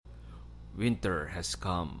Winter has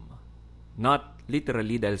come. Not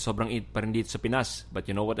literally dahil sobrang init pa rin dito sa Pinas. But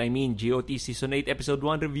you know what I mean, GOT Season 8 Episode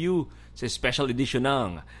 1 Review sa special edition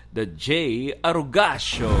ng The J. Aruga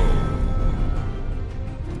Show.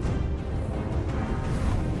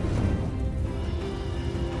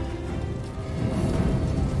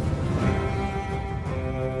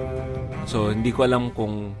 So, hindi ko alam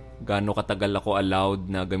kung gaano katagal ako allowed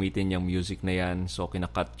na gamitin yung music na yan. So,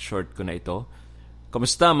 kinakat short ko na ito.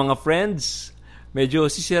 Kamusta mga friends? Medyo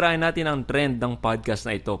sisirain natin ang trend ng podcast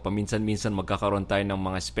na ito. Paminsan-minsan magkakaroon tayo ng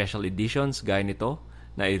mga special editions gaya nito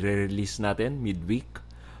na i-release natin midweek.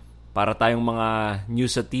 Para tayong mga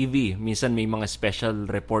news sa TV, minsan may mga special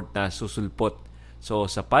report na susulpot. So,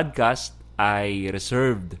 sa podcast ay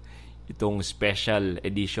reserved itong special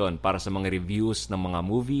edition para sa mga reviews ng mga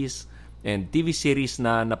movies and TV series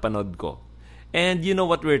na napanood ko. And you know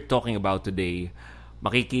what we're talking about today?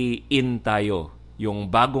 Makiki-in tayo.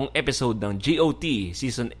 Yung bagong episode ng GOT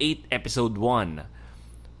Season 8 Episode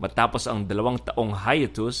 1. Matapos ang 2 taong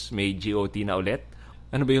hiatus, may GOT na ulit.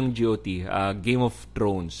 Ano ba yung GOT? Game of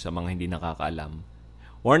Thrones sa mga hindi nakakaalam.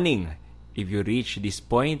 Warning! If you reach this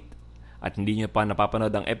point at hindi nyo pa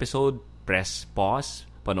napapanood ang episode, press pause,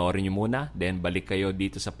 panoorin nyo muna, then balik kayo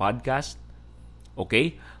dito sa podcast.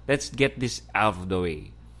 Okay? Let's get this out of the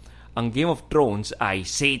way. Ang Game of Thrones ay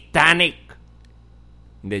satanic!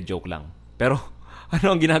 Hindi, joke lang. Pero,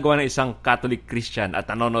 ano ang ginagawa ng isang Catholic Christian at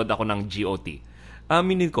nanonood ako ng GOT?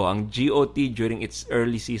 Aminin ko, ang GOT during its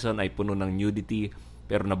early season ay puno ng nudity,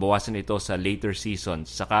 pero nabawasan ito sa later seasons.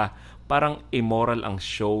 Saka, parang immoral ang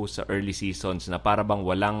show sa early seasons na para bang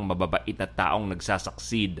walang mababait na taong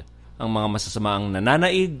nagsasucceed. Ang mga masasamaang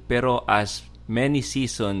nananaig, pero as many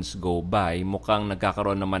seasons go by, mukhang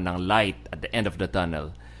nagkakaroon naman ng light at the end of the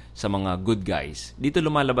tunnel sa mga good guys. Dito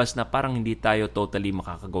lumalabas na parang hindi tayo totally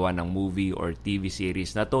makakagawa ng movie or TV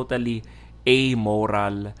series na totally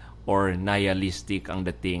amoral or nihilistic ang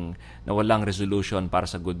dating na walang resolution para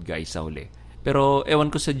sa good guys sa huli. Pero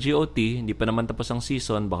ewan ko sa GOT, hindi pa naman tapos ang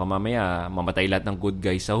season, baka mamaya mamatay lahat ng good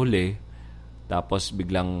guys sa huli, tapos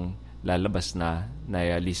biglang lalabas na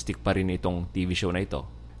nihilistic pa rin itong TV show na ito.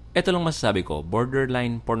 Ito lang masasabi ko,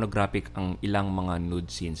 borderline pornographic ang ilang mga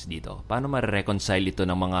nude scenes dito. Paano ma-reconcile ito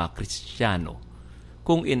ng mga Kristiyano?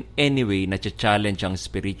 Kung in any way na-challenge ang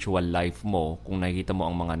spiritual life mo, kung nakikita mo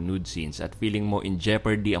ang mga nude scenes at feeling mo in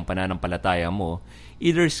jeopardy ang pananampalataya mo,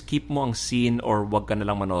 either skip mo ang scene or wag ka na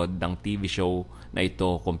lang manood ng TV show na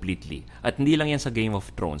ito completely. At hindi lang yan sa Game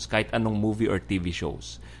of Thrones, kahit anong movie or TV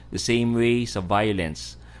shows. The same way sa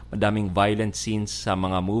violence. Madaming violent scenes sa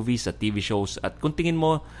mga movies at TV shows at kung tingin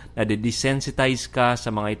mo na desensitize ka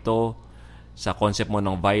sa mga ito, sa concept mo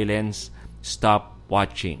ng violence, stop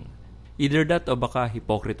watching. Either that o baka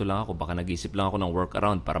hipokrito lang ako, baka nag-isip lang ako ng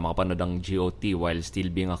workaround para makapanood ang GOT while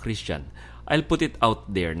still being a Christian. I'll put it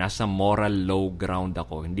out there, nasa moral low ground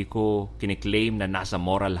ako. Hindi ko kiniklaim na nasa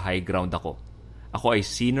moral high ground ako. Ako ay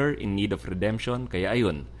sinner in need of redemption, kaya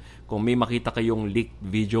ayun. Kung may makita kayong leaked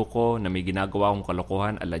video ko na may ginagawa akong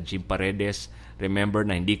kalokohan ala Jim Paredes, remember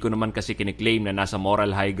na hindi ko naman kasi kiniklaim na nasa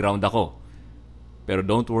moral high ground ako. Pero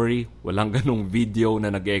don't worry, walang ganong video na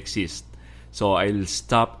nag-exist. So I'll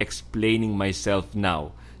stop explaining myself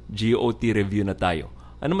now. GOT review na tayo.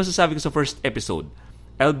 Ano masasabi ko sa first episode?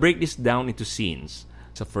 I'll break this down into scenes.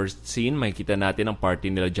 Sa first scene, makikita natin ang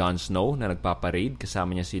party nila Jon Snow na nagpaparade.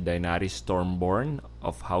 Kasama niya si Daenerys Stormborn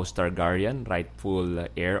of House Targaryen,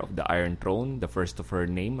 rightful heir of the Iron Throne, the first of her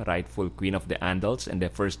name, rightful queen of the Andals, and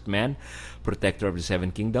the first man, protector of the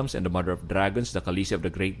Seven Kingdoms, and the mother of dragons, the Khaleesi of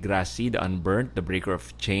the Great Grass Sea, the Unburnt, the breaker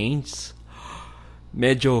of chains.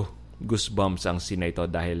 Medyo goosebumps ang scene na ito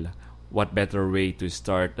dahil what better way to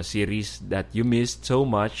start a series that you missed so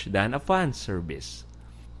much than a fan service.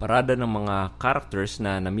 Parada ng mga characters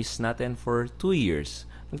na na-miss natin for 2 years.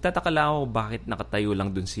 Nagtataka lang ako bakit nakatayo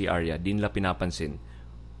lang dun si Arya, di nila pinapansin.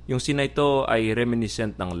 Yung scene na ito ay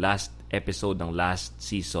reminiscent ng last episode ng last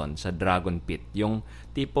season sa Dragon Pit. Yung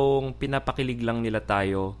tipong pinapakilig lang nila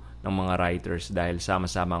tayo ng mga writers dahil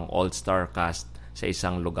sama-sama ang all-star cast sa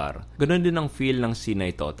isang lugar. Ganon din ang feel ng scene na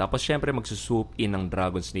ito. Tapos syempre magsusup in ang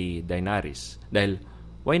dragons ni Daenerys. Dahil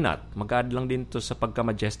why not? Mag-add lang din ito sa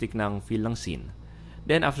pagka-majestic ng feel ng scene.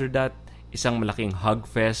 Then after that, isang malaking hug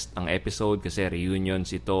fest ang episode kasi reunions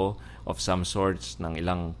ito of some sorts ng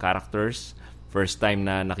ilang characters. First time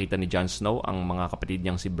na nakita ni Jon Snow ang mga kapatid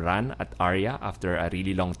niyang si Bran at Arya after a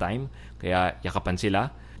really long time. Kaya yakapan sila.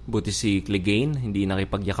 Buti si Clegane hindi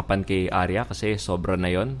nakipagyakapan kay Arya kasi sobra na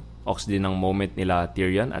yon. Ox din ang moment nila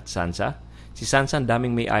Tyrion at Sansa. Si Sansa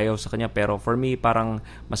daming may ayaw sa kanya pero for me parang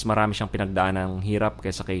mas marami siyang pinagdaan ng hirap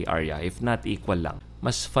kaysa kay Arya. If not, equal lang.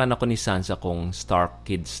 Mas fan ako ni Sansa kung Stark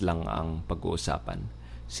kids lang ang pag-uusapan.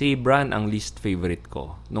 Si Bran ang least favorite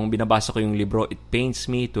ko. Nung binabasa ko yung libro, it pains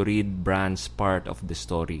me to read Bran's part of the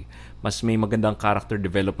story. Mas may magandang character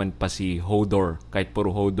development pa si Hodor, kahit puro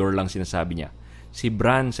Hodor lang sinasabi niya. Si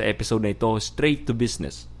Bran sa episode na ito, straight to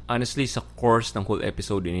business. Honestly, sa course ng whole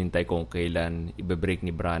episode, inintay kung kailan ibe-break ni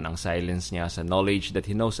Bran ang silence niya sa knowledge that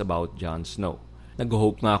he knows about Jon Snow.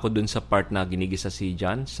 Nag-hope nga ako dun sa part na ginigisa si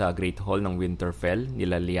Jon sa Great Hall ng Winterfell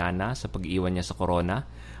nila Lyanna sa pag-iwan niya sa corona.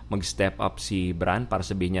 Mag-step up si Bran para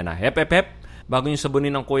sabihin niya na, hep hep hep! Bago niyo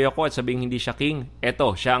sabunin ng kuya ko at sabihin hindi siya king,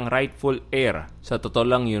 eto, siya ang rightful heir. Sa totoo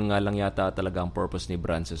lang, yun nga lang yata talaga ang purpose ni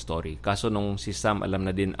Bran sa story. Kaso nung si Sam alam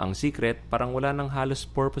na din ang secret, parang wala nang halos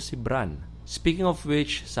purpose si Bran. Speaking of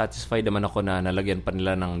which, satisfied naman ako na nalagyan pa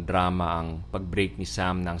nila ng drama ang pag-break ni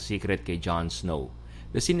Sam ng secret kay Jon Snow.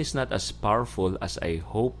 The scene is not as powerful as I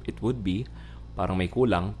hope it would be. Parang may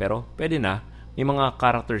kulang, pero pwede na. May mga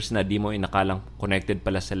characters na di mo inakalang connected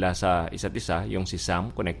pala sila sa isa't isa. Yung si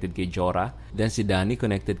Sam connected kay Jorah. Then si Dany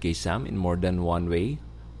connected kay Sam in more than one way.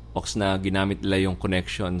 Ox na ginamit nila yung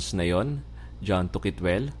connections na yon. Jon took it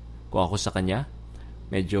well. Kung ako sa kanya,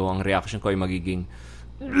 medyo ang reaction ko ay magiging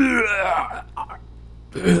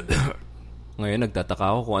ngayon nagtataka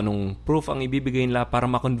ako kung anong proof ang ibibigay nila para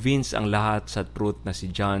ma-convince ang lahat sa truth na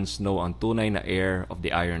si Jon Snow ang tunay na heir of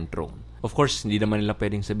the Iron Throne. Of course, hindi naman nila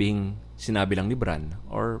pwedeng sabihin sinabi lang ni Bran,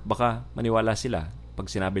 or baka maniwala sila pag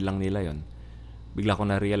sinabi lang nila yon. Bigla ko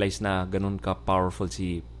na-realize na ganun ka-powerful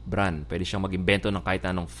si Bran. Pwede siyang mag-imbento ng kahit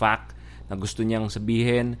anong fact na gusto niyang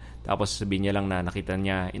sabihin, tapos sabihin niya lang na nakita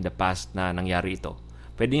niya in the past na nangyari ito.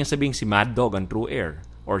 Pwede niyang sabihin si Mad Dog ang true heir,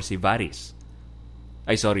 or si Varys.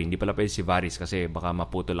 Ay sorry, hindi pala pwede si Varys kasi baka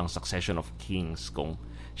maputo lang succession of kings kung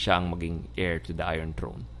siya ang maging heir to the Iron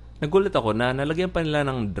Throne. Nagulat ako na nalagyan pa nila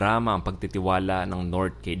ng drama ang pagtitiwala ng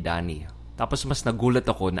North kay Dany. Tapos mas nagulat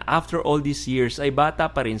ako na after all these years ay bata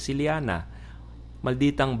pa rin si Lyanna.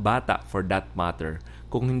 Malditang bata for that matter.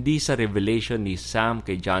 Kung hindi sa revelation ni Sam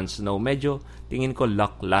kay Jon Snow, medyo tingin ko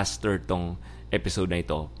lackluster tong episode na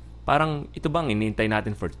ito. Parang ito bang inintay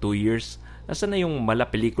natin for 2 years? Nasaan na yung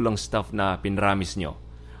mala-pelikulang stuff na pinramis nyo?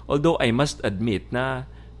 Although I must admit na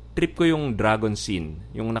trip ko yung dragon scene,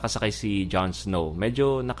 yung nakasakay si Jon Snow.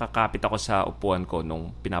 Medyo nakakapit ako sa upuan ko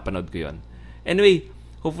nung pinapanood ko yon. Anyway,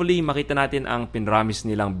 hopefully makita natin ang pinramis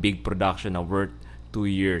nilang big production na worth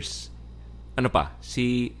 2 years. Ano pa?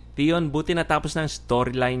 Si Theon, buti natapos na ang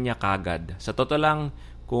storyline niya kagad. Sa totoo lang,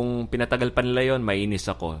 kung pinatagal pa nila yon, mainis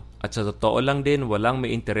ako. At sa totoo lang din, walang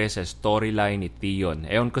may interes sa storyline ni Theon.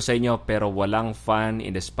 Ewan ko sa inyo, pero walang fan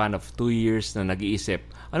in the span of 2 years na nag-iisip,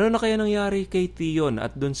 ano na kaya nangyari kay Theon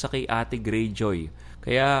at dun sa kay Ate Greyjoy?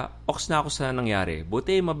 Kaya, ox na ako sa nangyari.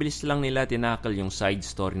 Buti, mabilis lang nila tinakal yung side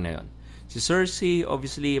story na yon. Si Cersei,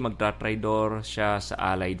 obviously, magtra-tridor siya sa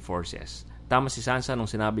allied forces. Tama si Sansa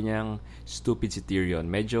nung sinabi niyang stupid si Tyrion.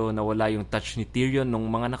 Medyo nawala yung touch ni Tyrion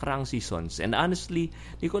nung mga nakaraang seasons. And honestly,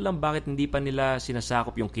 di ko alam bakit hindi pa nila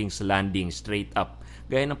sinasakop yung King's Landing straight up.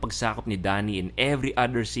 Gaya ng pagsakop ni Dany in every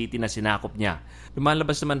other city na sinakop niya.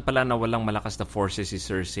 Lumalabas naman pala na walang malakas na forces si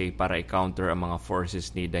Cersei para i-counter ang mga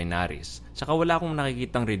forces ni Daenerys. Saka wala akong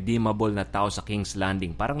nakikitang redeemable na tao sa King's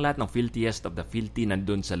Landing. Parang lahat ng filthiest of the filthy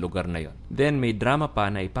nandun sa lugar na yon. Then may drama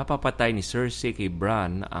pa na ipapapatay ni Cersei kay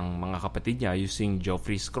Bran ang mga kapatid niya using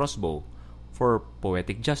Joffrey's crossbow for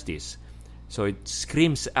poetic justice. So it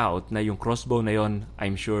screams out na yung crossbow na yon,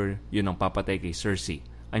 I'm sure yun ang papatay kay Cersei.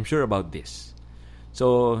 I'm sure about this.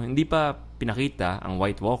 So, hindi pa pinakita ang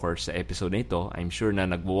White Walkers sa episode na ito. I'm sure na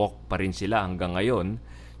nag-walk pa rin sila hanggang ngayon.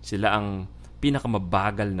 Sila ang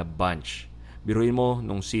pinakamabagal na bunch. Biruin mo,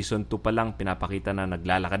 nung season 2 pa lang, pinapakita na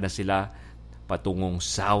naglalakad na sila patungong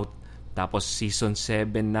south. Tapos season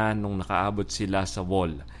 7 na nung nakaabot sila sa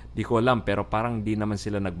wall. Di ko alam, pero parang di naman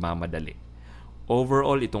sila nagmamadali.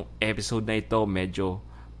 Overall, itong episode na ito, medyo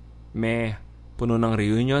puno ng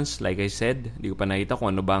reunions, like I said. Hindi ko pa nakita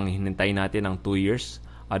kung ano bang hinintay natin ng 2 years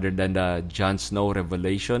other than the Jon Snow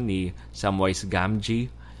revelation ni Samwise Gamgee.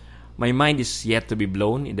 My mind is yet to be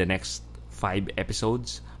blown in the next 5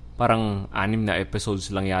 episodes. Parang 6 na episodes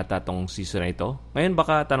lang yata tong season na ito. Ngayon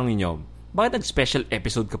baka tanongin nyo, bakit nag-special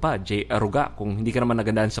episode ka pa, Jay Aruga, kung hindi ka naman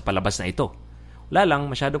nagandaan sa palabas na ito? Wala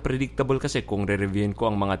lang, masyado predictable kasi kung re-reviewin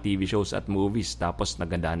ko ang mga TV shows at movies tapos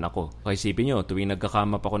nagandahan ako. Okay, isipin nyo, tuwing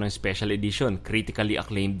nagkakamap ako ng special edition, critically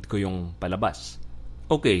acclaimed ko yung palabas.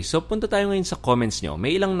 Okay, so punta tayo ngayon sa comments nyo.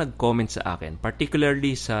 May ilang nag-comment sa akin,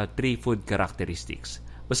 particularly sa 3 food characteristics.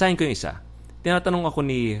 Basahin ko yung isa. Tinatanong ako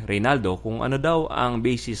ni Reynaldo kung ano daw ang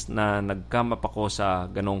basis na nag-come up ako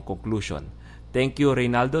sa ganong conclusion. Thank you,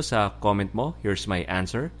 Reynaldo, sa comment mo. Here's my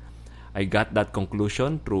answer. I got that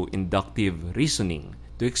conclusion through inductive reasoning.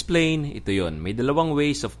 To explain, ito yon. May dalawang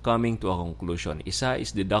ways of coming to a conclusion. Isa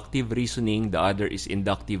is deductive reasoning, the other is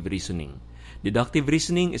inductive reasoning. Deductive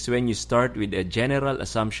reasoning is when you start with a general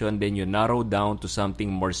assumption then you narrow down to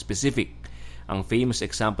something more specific. Ang famous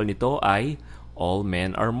example nito ay, all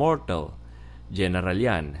men are mortal. General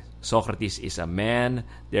yan. Socrates is a man,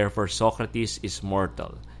 therefore Socrates is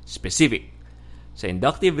mortal. Specific. Sa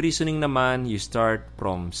inductive reasoning naman, you start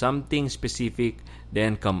from something specific,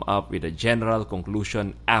 then come up with a general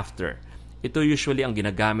conclusion after. Ito usually ang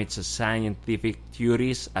ginagamit sa scientific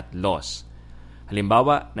theories at laws.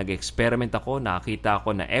 Halimbawa, nag-experiment ako, nakakita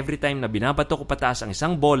ako na every time na binabato ko pataas ang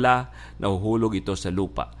isang bola, nahuhulog ito sa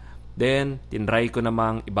lupa. Then, tinry ko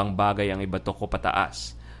namang ibang bagay ang ibato ko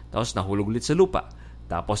pataas. Tapos, nahulog ulit sa lupa.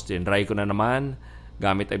 Tapos, tinry ko na naman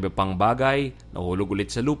gamit iba pang bagay, nahulog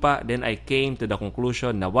ulit sa lupa. Then, I came to the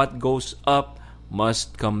conclusion na what goes up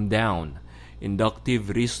must come down.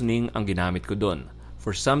 Inductive reasoning ang ginamit ko doon.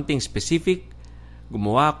 For something specific,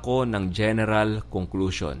 gumawa ko ng general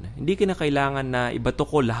conclusion. Hindi kinakailangan na ibato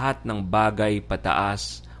ko lahat ng bagay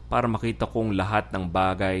pataas para makita kong lahat ng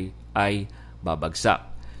bagay ay babagsak.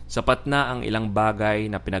 Sapat na ang ilang bagay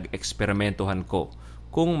na pinag-eksperimentohan ko.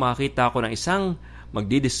 Kung makita ko ng isang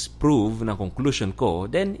magdi-disprove ng conclusion ko,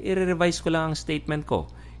 then i-revise ko lang ang statement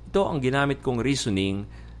ko. Ito ang ginamit kong reasoning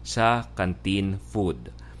sa canteen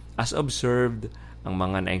food. As observed, ang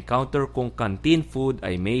mga na-encounter kong canteen food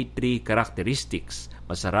ay may 3 characteristics: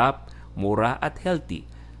 masarap, mura, at healthy.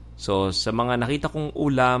 So, sa mga nakita kong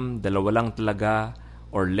ulam, 2 lang talaga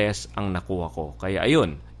or less ang nakuha ko. Kaya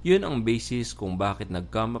ayun, yun ang basis kung bakit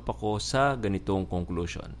nag-come up ako sa ganitong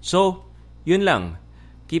conclusion. So, yun lang.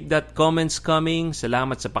 Keep that comments coming.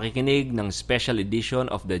 Salamat sa pakikinig ng special edition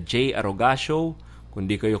of the J. Aroga Show. Kung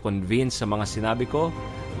di kayo convinced sa mga sinabi ko,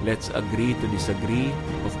 let's agree to disagree.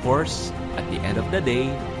 Of course, at the end of the day,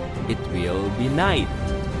 it will be night.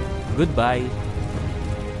 Goodbye.